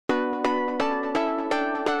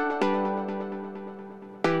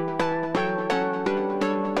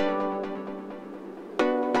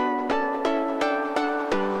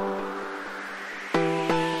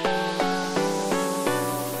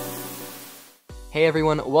Hey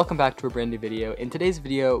everyone, welcome back to a brand new video. In today's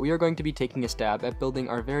video, we are going to be taking a stab at building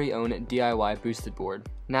our very own DIY boosted board.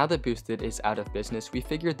 Now that Boosted is out of business, we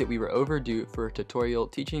figured that we were overdue for a tutorial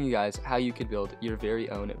teaching you guys how you could build your very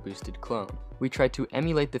own boosted clone. We tried to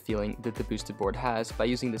emulate the feeling that the boosted board has by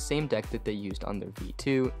using the same deck that they used on their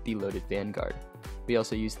V2, the loaded Vanguard. We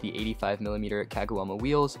also used the 85mm Kagawama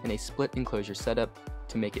wheels and a split enclosure setup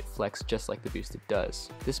to make it flex just like the Boosted does.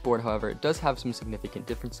 This board, however, does have some significant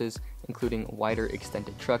differences, including wider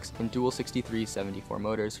extended trucks and dual 6374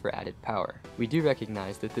 motors for added power. We do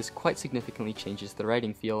recognize that this quite significantly changes the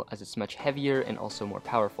riding feel as it's much heavier and also more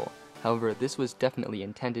powerful. However, this was definitely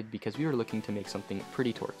intended because we were looking to make something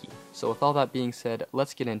pretty torquey. So with all that being said,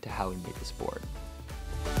 let's get into how we made this board.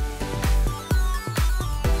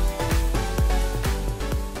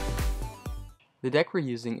 The deck we're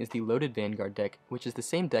using is the loaded Vanguard deck, which is the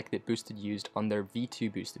same deck that Boosted used on their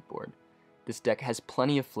V2 boosted board. This deck has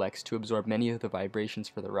plenty of flex to absorb many of the vibrations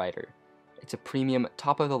for the rider. It's a premium,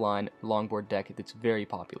 top-of-the-line longboard deck that's very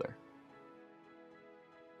popular.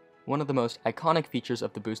 One of the most iconic features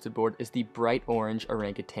of the boosted board is the bright orange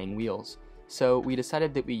orangutan wheels, so we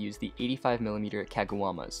decided that we use the 85mm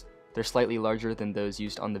Kagawamas. They're slightly larger than those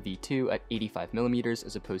used on the V2 at 85mm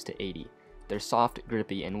as opposed to 80. They're soft,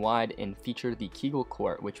 grippy, and wide, and feature the Kegel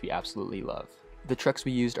core, which we absolutely love. The trucks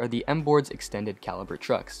we used are the M-Board's extended caliber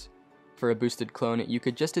trucks. For a boosted clone, you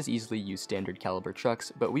could just as easily use standard caliber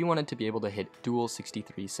trucks, but we wanted to be able to hit dual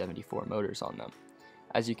 6374 motors on them.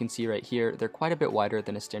 As you can see right here, they're quite a bit wider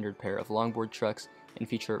than a standard pair of longboard trucks and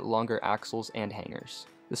feature longer axles and hangers.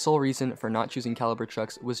 The sole reason for not choosing caliber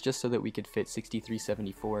trucks was just so that we could fit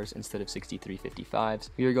 6374s instead of 6355s.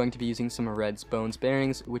 We are going to be using some Red's Bones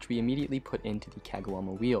bearings, which we immediately put into the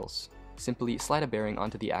Kagawama wheels. Simply slide a bearing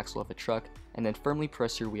onto the axle of a truck, and then firmly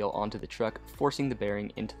press your wheel onto the truck, forcing the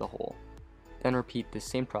bearing into the hole. Then repeat this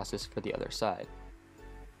same process for the other side.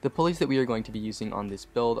 The pulleys that we are going to be using on this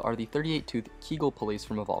build are the 38-tooth Kegel pulleys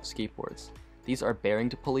from Evolve Skateboards. These are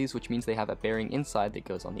bearinged pulleys, which means they have a bearing inside that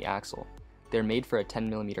goes on the axle. They're made for a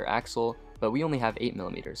 10mm axle, but we only have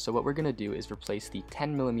 8mm, so what we're going to do is replace the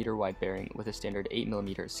 10mm wide bearing with a standard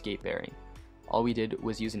 8mm skate bearing. All we did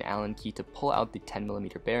was use an Allen key to pull out the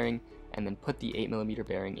 10mm bearing, and then put the 8mm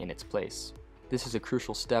bearing in its place. This is a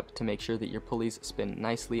crucial step to make sure that your pulleys spin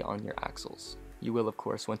nicely on your axles. You will of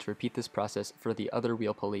course want to repeat this process for the other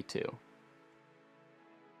wheel pulley too.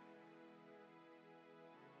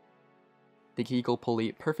 The Kegel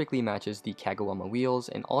pulley perfectly matches the Kagawama wheels,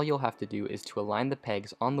 and all you'll have to do is to align the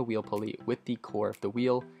pegs on the wheel pulley with the core of the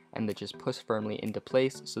wheel, and then just push firmly into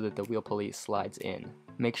place so that the wheel pulley slides in.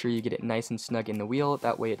 Make sure you get it nice and snug in the wheel,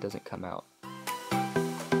 that way it doesn't come out.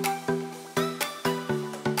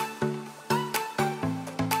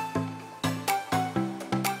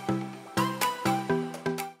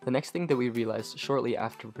 The next thing that we realized shortly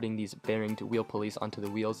after putting these bearinged wheel pulleys onto the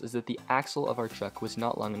wheels is that the axle of our truck was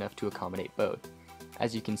not long enough to accommodate both.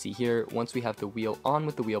 As you can see here, once we have the wheel on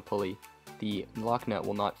with the wheel pulley, the lock nut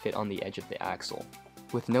will not fit on the edge of the axle.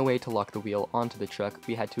 With no way to lock the wheel onto the truck,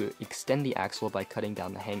 we had to extend the axle by cutting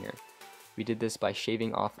down the hanger. We did this by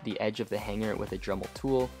shaving off the edge of the hanger with a Dremel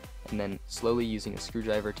tool, and then slowly using a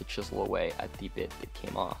screwdriver to chisel away at the bit that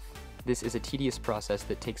came off. This is a tedious process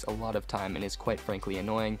that takes a lot of time and is quite frankly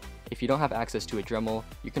annoying. If you don't have access to a Dremel,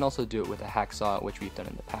 you can also do it with a hacksaw, which we've done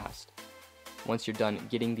in the past. Once you're done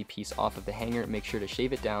getting the piece off of the hanger, make sure to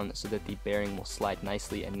shave it down so that the bearing will slide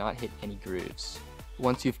nicely and not hit any grooves.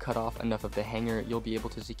 Once you've cut off enough of the hanger, you'll be able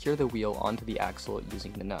to secure the wheel onto the axle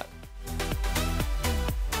using the nut.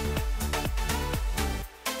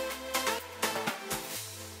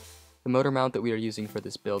 The motor mount that we are using for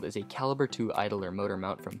this build is a Caliber 2 idler motor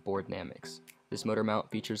mount from Board Dynamics. This motor mount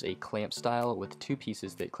features a clamp style with two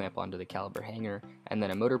pieces that clamp onto the caliber hanger, and then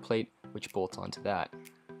a motor plate which bolts onto that.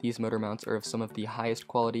 These motor mounts are of some of the highest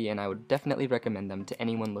quality, and I would definitely recommend them to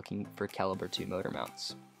anyone looking for Caliber 2 motor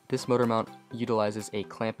mounts. This motor mount utilizes a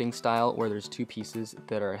clamping style where there's two pieces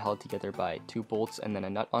that are held together by two bolts and then a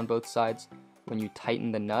nut on both sides. When you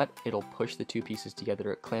tighten the nut, it'll push the two pieces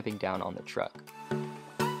together, clamping down on the truck.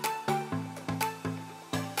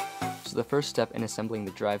 So the first step in assembling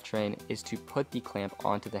the drivetrain is to put the clamp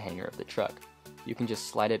onto the hanger of the truck. You can just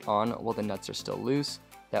slide it on while the nuts are still loose,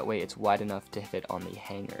 that way it's wide enough to fit on the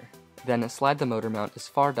hanger. Then slide the motor mount as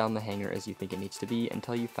far down the hanger as you think it needs to be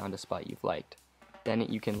until you've found a spot you've liked. Then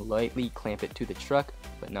you can lightly clamp it to the truck,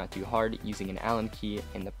 but not too hard, using an Allen key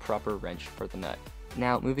and the proper wrench for the nut.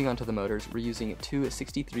 Now, moving on to the motors, we're using two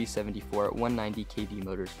 6374 190 kV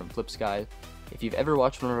motors from Flipsky. If you've ever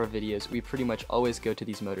watched one of our videos, we pretty much always go to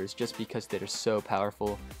these motors just because they're so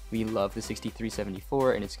powerful. We love the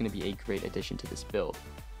 6374 and it's going to be a great addition to this build.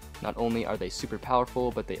 Not only are they super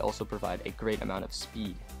powerful, but they also provide a great amount of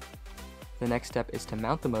speed. The next step is to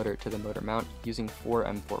mount the motor to the motor mount using 4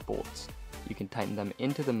 M4 bolts. You can tighten them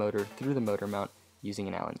into the motor through the motor mount using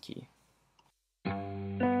an Allen key.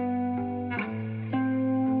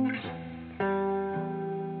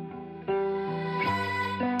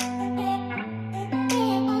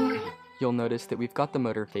 You'll notice that we've got the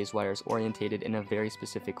motor phase wires orientated in a very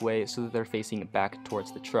specific way so that they're facing back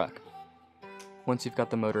towards the truck. Once you've got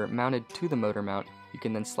the motor mounted to the motor mount, you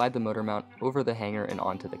can then slide the motor mount over the hanger and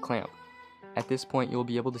onto the clamp. At this point, you'll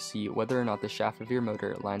be able to see whether or not the shaft of your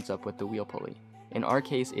motor lines up with the wheel pulley. In our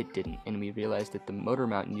case, it didn't, and we realized that the motor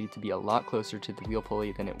mount needed to be a lot closer to the wheel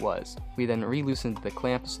pulley than it was. We then re-loosened the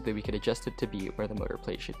clamp so that we could adjust it to be where the motor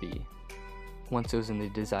plate should be. Once it was in the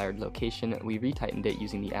desired location, we retightened it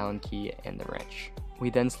using the Allen key and the wrench. We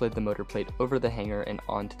then slid the motor plate over the hanger and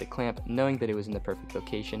onto the clamp, knowing that it was in the perfect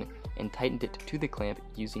location, and tightened it to the clamp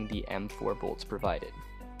using the M4 bolts provided.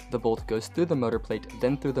 The bolt goes through the motor plate,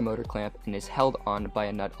 then through the motor clamp, and is held on by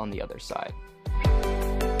a nut on the other side.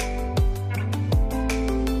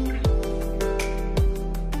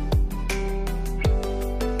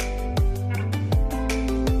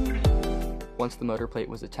 Once the motor plate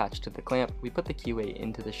was attached to the clamp, we put the keyway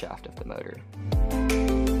into the shaft of the motor.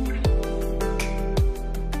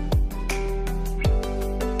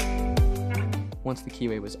 Once the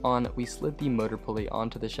keyway was on, we slid the motor pulley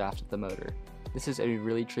onto the shaft of the motor. This is a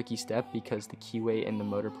really tricky step because the keyway and the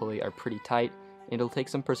motor pulley are pretty tight, and it'll take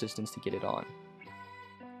some persistence to get it on.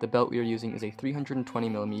 The belt we are using is a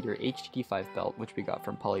 320mm HDD5 belt, which we got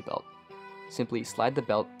from Polybelt. Simply slide the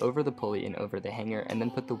belt over the pulley and over the hanger, and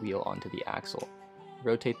then put the wheel onto the axle.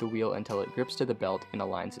 Rotate the wheel until it grips to the belt and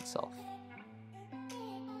aligns itself.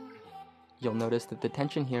 You'll notice that the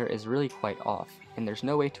tension here is really quite off, and there's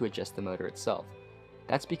no way to adjust the motor itself.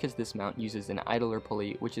 That's because this mount uses an idler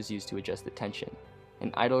pulley, which is used to adjust the tension.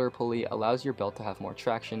 An idler pulley allows your belt to have more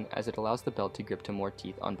traction, as it allows the belt to grip to more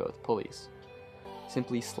teeth on both pulleys.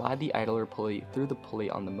 Simply slide the idler pulley through the pulley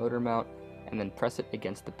on the motor mount, and then press it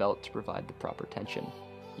against the belt to provide the proper tension.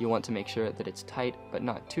 You want to make sure that it's tight, but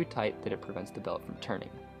not too tight that it prevents the belt from turning.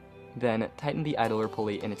 Then, tighten the idler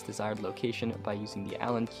pulley in its desired location by using the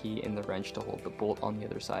Allen key and the wrench to hold the bolt on the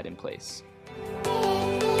other side in place.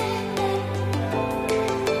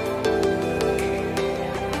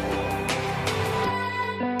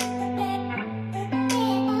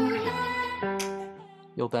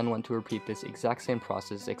 You'll then want to repeat this exact same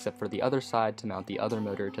process except for the other side to mount the other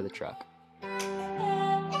motor to the truck.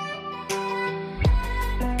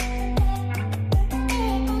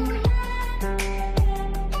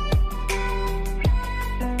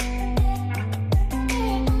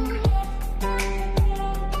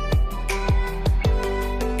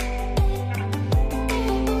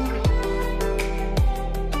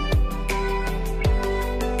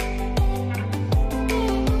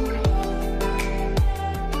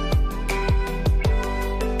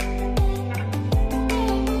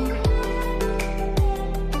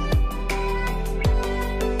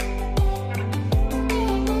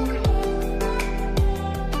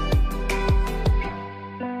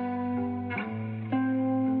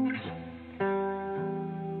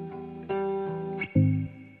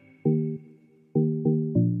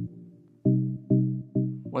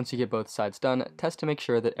 Once you get both sides done, test to make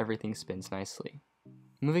sure that everything spins nicely.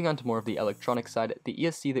 Moving on to more of the electronic side, the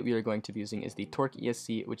ESC that we are going to be using is the Torque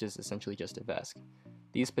ESC, which is essentially just a VESC.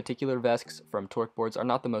 These particular VESCs from Torque boards are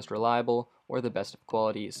not the most reliable or the best of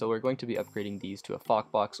quality, so we're going to be upgrading these to a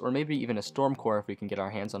FOC box or maybe even a Storm Core if we can get our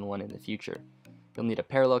hands on one in the future. You'll need a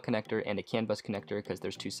parallel connector and a CAN bus connector because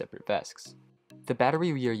there's two separate VESCs. The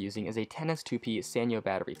battery we are using is a 10S2P Sanyo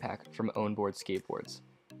battery pack from Onboard Skateboards.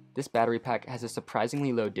 This battery pack has a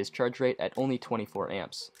surprisingly low discharge rate at only 24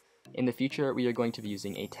 amps. In the future, we are going to be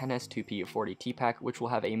using a 10S2P 40T pack, which will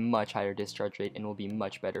have a much higher discharge rate and will be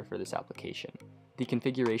much better for this application. The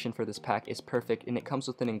configuration for this pack is perfect, and it comes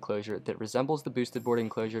with an enclosure that resembles the boosted board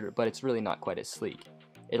enclosure, but it's really not quite as sleek.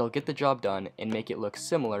 It'll get the job done and make it look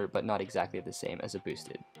similar, but not exactly the same as a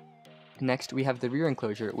boosted. Next, we have the rear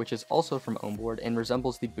enclosure, which is also from Onboard and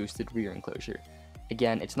resembles the boosted rear enclosure.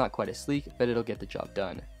 Again, it's not quite as sleek, but it'll get the job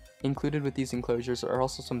done. Included with these enclosures are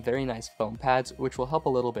also some very nice foam pads, which will help a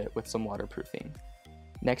little bit with some waterproofing.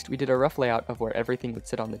 Next, we did a rough layout of where everything would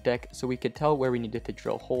sit on the deck so we could tell where we needed to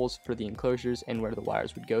drill holes for the enclosures and where the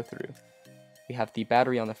wires would go through. We have the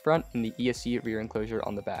battery on the front and the ESC rear enclosure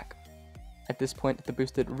on the back. At this point, the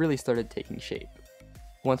boosted really started taking shape.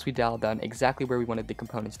 Once we dialed down exactly where we wanted the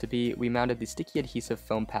components to be, we mounted the sticky adhesive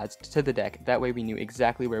foam pads to the deck, that way we knew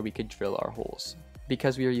exactly where we could drill our holes.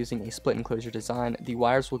 Because we are using a split enclosure design, the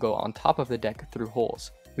wires will go on top of the deck through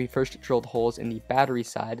holes. We first drilled holes in the battery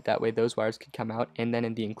side, that way those wires could come out, and then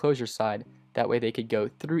in the enclosure side, that way they could go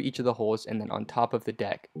through each of the holes and then on top of the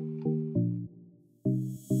deck.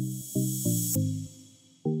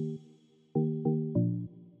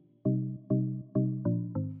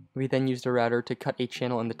 We then used a router to cut a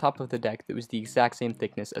channel in the top of the deck that was the exact same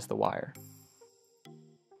thickness as the wire.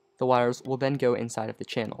 The wires will then go inside of the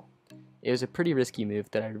channel. It was a pretty risky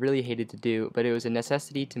move that I really hated to do, but it was a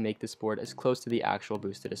necessity to make this board as close to the actual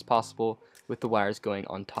boosted as possible, with the wires going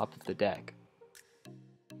on top of the deck.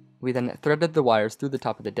 We then threaded the wires through the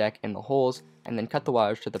top of the deck and the holes, and then cut the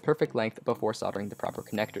wires to the perfect length before soldering the proper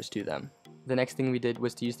connectors to them. The next thing we did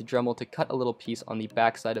was to use the Dremel to cut a little piece on the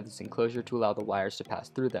back side of this enclosure to allow the wires to pass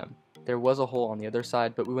through them. There was a hole on the other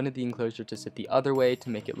side, but we wanted the enclosure to sit the other way to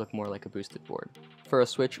make it look more like a boosted board. For a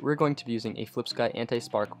switch, we're going to be using a FlipSky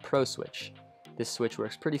Anti-Spark Pro switch. This switch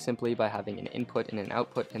works pretty simply by having an input and an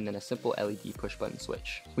output and then a simple LED push button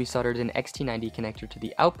switch. We soldered an XT90 connector to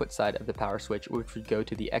the output side of the power switch, which would go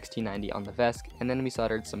to the XT90 on the VESC, and then we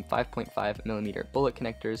soldered some 5.5mm bullet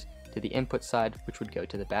connectors to the input side, which would go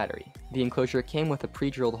to the battery. The enclosure came with a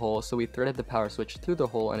pre-drilled hole, so we threaded the power switch through the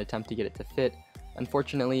hole in an attempt to get it to fit.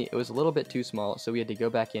 Unfortunately, it was a little bit too small, so we had to go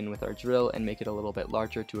back in with our drill and make it a little bit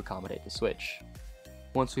larger to accommodate the switch.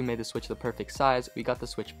 Once we made the switch the perfect size, we got the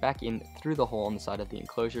switch back in through the hole on the side of the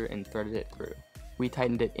enclosure and threaded it through. We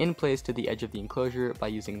tightened it in place to the edge of the enclosure by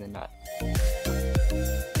using the nut.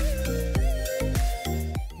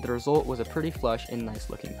 The result was a pretty flush and nice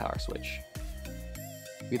looking power switch.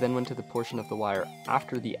 We then went to the portion of the wire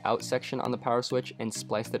after the out section on the power switch and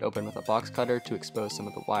spliced it open with a box cutter to expose some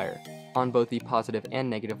of the wire. On both the positive and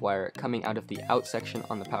negative wire coming out of the out section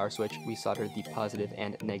on the power switch, we soldered the positive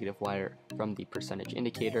and negative wire from the percentage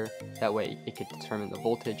indicator, that way it could determine the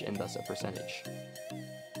voltage and thus a percentage.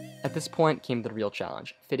 At this point came the real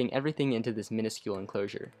challenge, fitting everything into this minuscule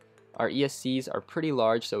enclosure. Our ESCs are pretty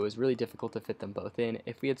large, so it was really difficult to fit them both in.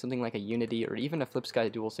 If we had something like a Unity or even a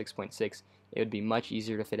FlipSky Dual 6.6, it would be much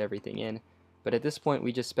easier to fit everything in. But at this point,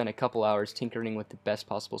 we just spent a couple hours tinkering with the best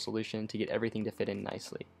possible solution to get everything to fit in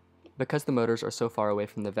nicely. Because the motors are so far away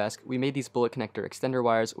from the VESC, we made these bullet connector extender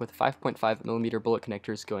wires with 5.5mm bullet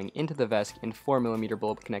connectors going into the VESC and 4mm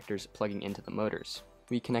bullet connectors plugging into the motors.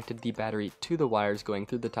 We connected the battery to the wires going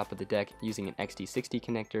through the top of the deck using an XT60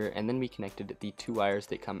 connector, and then we connected the two wires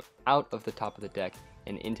that come out of the top of the deck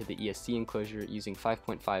and into the ESC enclosure using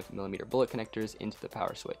 5.5mm bullet connectors into the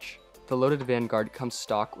power switch. The loaded Vanguard comes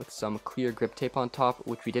stock with some clear grip tape on top,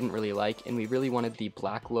 which we didn't really like, and we really wanted the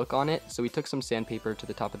black look on it, so we took some sandpaper to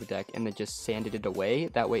the top of the deck and then just sanded it away.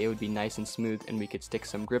 That way it would be nice and smooth and we could stick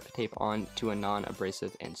some grip tape on to a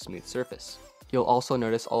non-abrasive and smooth surface. You'll also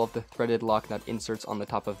notice all of the threaded lock nut inserts on the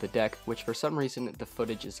top of the deck, which for some reason the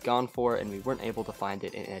footage is gone for and we weren't able to find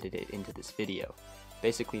it and edit it into this video.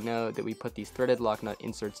 Basically know that we put these threaded lock nut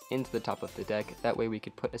inserts into the top of the deck, that way we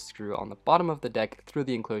could put a screw on the bottom of the deck through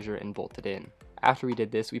the enclosure and bolt it in. After we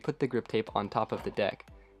did this, we put the grip tape on top of the deck.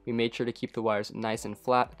 We made sure to keep the wires nice and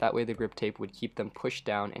flat, that way the grip tape would keep them pushed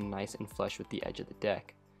down and nice and flush with the edge of the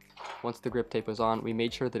deck. Once the grip tape was on, we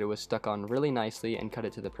made sure that it was stuck on really nicely and cut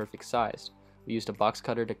it to the perfect size. We used a box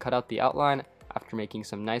cutter to cut out the outline after making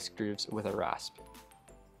some nice grooves with a rasp.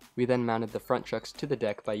 We then mounted the front trucks to the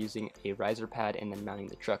deck by using a riser pad and then mounting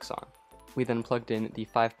the trucks on. We then plugged in the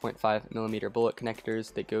 5.5mm bullet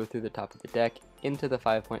connectors that go through the top of the deck into the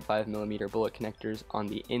 5.5mm bullet connectors on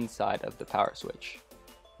the inside of the power switch.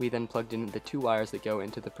 We then plugged in the two wires that go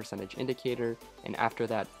into the percentage indicator, and after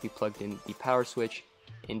that we plugged in the power switch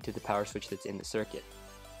into the power switch that's in the circuit.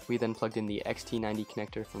 We then plugged in the XT90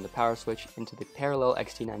 connector from the power switch into the parallel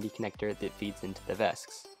XT90 connector that feeds into the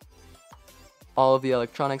VESCs. All of the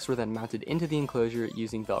electronics were then mounted into the enclosure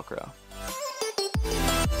using Velcro.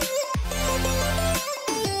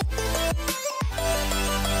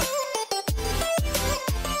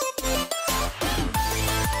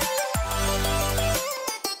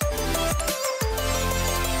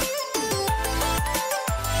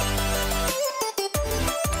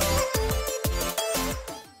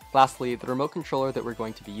 Lastly, the remote controller that we're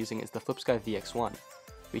going to be using is the FlipSky VX1.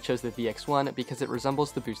 We chose the VX1 because it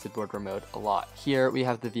resembles the boosted board remote a lot. Here we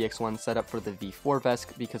have the VX1 set up for the V4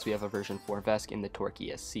 VESC because we have a version 4 VESC in the Torque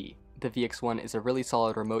ESC. The VX1 is a really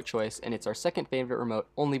solid remote choice, and it's our second favorite remote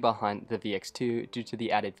only behind the VX2 due to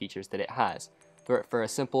the added features that it has. But for a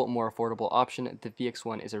simple, more affordable option, the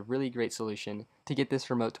VX1 is a really great solution. To get this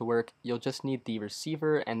remote to work, you'll just need the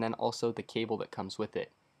receiver and then also the cable that comes with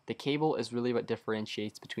it. The cable is really what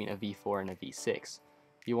differentiates between a V4 and a V6.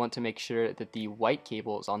 You want to make sure that the white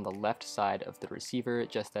cable is on the left side of the receiver,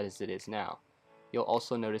 just as it is now. you'll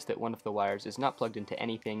also notice that one of the wires is not plugged into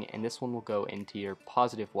anything, and this one will go into your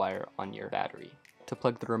positive wire on your battery. To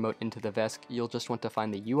plug the remote into the VESC, you'll just want to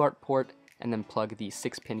find the UART port and then plug the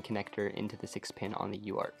 6-pin connector into the 6-pin on the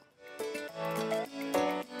UART.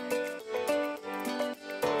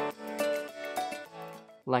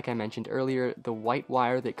 Like I mentioned earlier, the white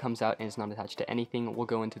wire that comes out and is not attached to anything will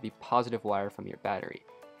go into the positive wire from your battery.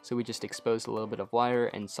 So we just exposed a little bit of wire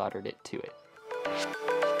and soldered it to it.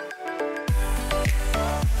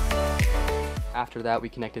 After that, we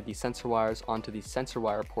connected the sensor wires onto the sensor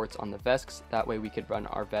wire ports on the VESCs. That way we could run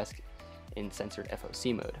our VESC in censored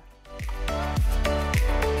FOC mode.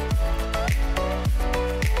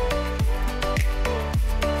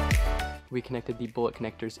 We connected the bullet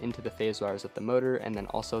connectors into the phase wires of the motor, and then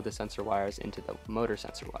also the sensor wires into the motor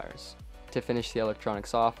sensor wires. To finish the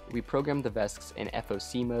electronics off, we programmed the VESCs in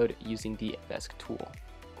FOC mode using the VESC tool.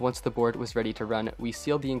 Once the board was ready to run, we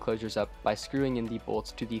sealed the enclosures up by screwing in the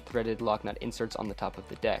bolts to the threaded lock nut inserts on the top of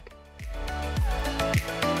the deck.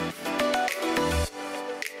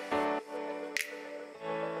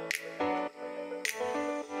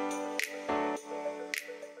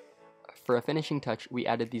 For a finishing touch, we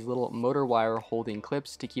added these little motor wire holding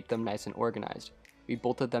clips to keep them nice and organized. We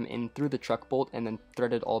bolted them in through the truck bolt and then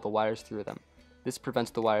threaded all the wires through them. This prevents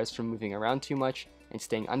the wires from moving around too much and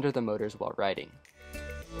staying under the motors while riding.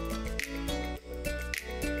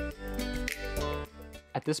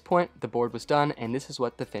 At this point, the board was done, and this is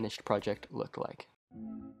what the finished project looked like.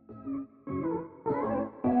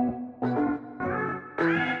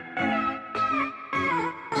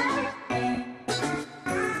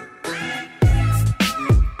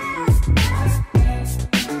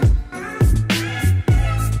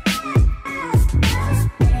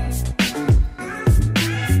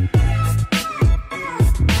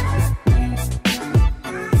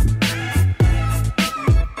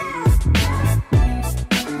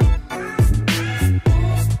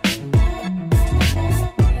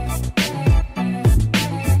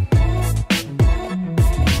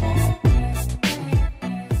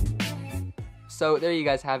 So there you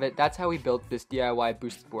guys have it. That's how we built this DIY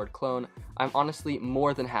boosted board clone. I'm honestly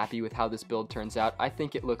more than happy with how this build turns out. I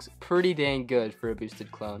think it looks pretty dang good for a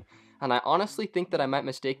boosted clone. And I honestly think that I might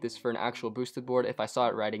mistake this for an actual boosted board if I saw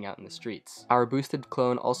it riding out in the streets. Our boosted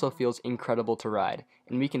clone also feels incredible to ride,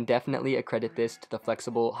 and we can definitely accredit this to the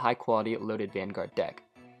flexible, high-quality loaded Vanguard deck.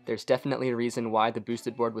 There's definitely a reason why the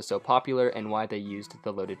boosted board was so popular and why they used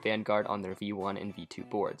the loaded Vanguard on their V1 and V2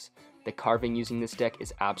 boards. The carving using this deck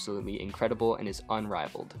is absolutely incredible and is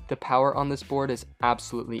unrivaled. The power on this board is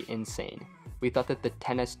absolutely insane. We thought that the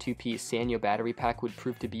 10S2P Sanyo battery pack would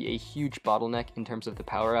prove to be a huge bottleneck in terms of the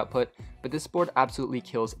power output, but this board absolutely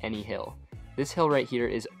kills any hill. This hill right here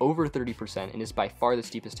is over 30% and is by far the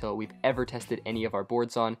steepest hill we've ever tested any of our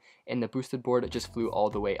boards on, and the boosted board just flew all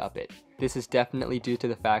the way up it. This is definitely due to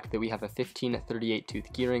the fact that we have a 1538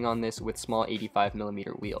 tooth gearing on this with small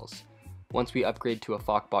 85mm wheels. Once we upgrade to a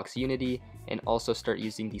Fockbox Unity and also start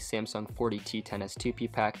using the Samsung 40T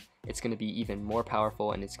 10S2P pack, it's going to be even more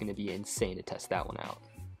powerful and it's going to be insane to test that one out.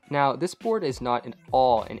 Now, this board is not at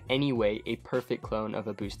all in any way a perfect clone of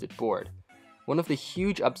a boosted board. One of the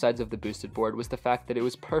huge upsides of the boosted board was the fact that it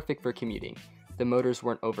was perfect for commuting. The motors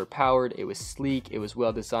weren't overpowered, it was sleek, it was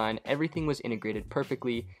well designed, everything was integrated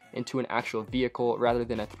perfectly into an actual vehicle rather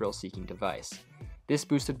than a thrill-seeking device. This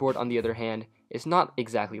boosted board, on the other hand, is not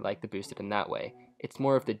exactly like the boosted in that way. It's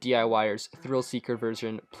more of the DIYer's thrill-seeker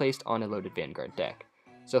version placed on a loaded Vanguard deck.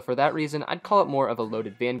 So for that reason, I'd call it more of a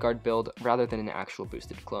loaded Vanguard build rather than an actual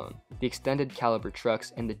boosted clone. The extended caliber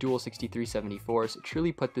trucks and the dual 6374s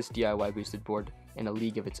truly put this DIY boosted board in a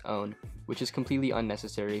league of its own, which is completely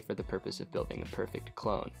unnecessary for the purpose of building a perfect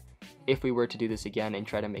clone. If we were to do this again and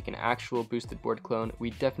try to make an actual boosted board clone,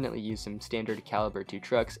 we'd definitely use some standard caliber 2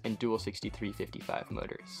 trucks and dual 6355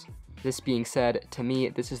 motors. This being said, to me,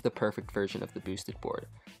 this is the perfect version of the boosted board.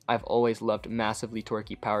 I've always loved massively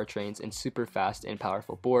torquey powertrains and super fast and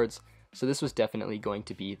powerful boards, so this was definitely going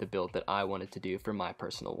to be the build that I wanted to do for my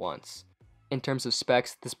personal wants. In terms of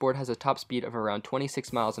specs, this board has a top speed of around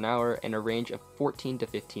 26 miles an hour and a range of 14 to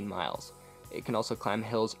 15 miles. It can also climb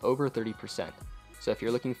hills over 30%. So if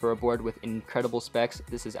you're looking for a board with incredible specs,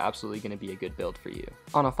 this is absolutely going to be a good build for you.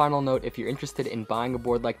 On a final note, if you're interested in buying a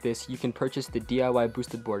board like this, you can purchase the DIY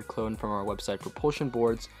boosted board clone from our website Propulsion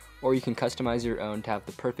Boards, or you can customize your own to have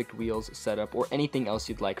the perfect wheels, setup, or anything else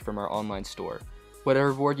you'd like from our online store.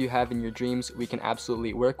 Whatever board you have in your dreams, we can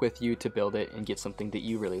absolutely work with you to build it and get something that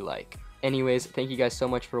you really like. Anyways, thank you guys so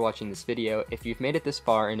much for watching this video. If you've made it this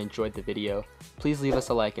far and enjoyed the video, please leave us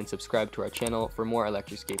a like and subscribe to our channel for more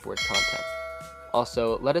electric skateboard content.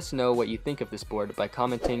 Also, let us know what you think of this board by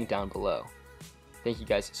commenting down below. Thank you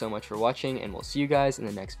guys so much for watching, and we'll see you guys in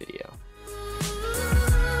the next video.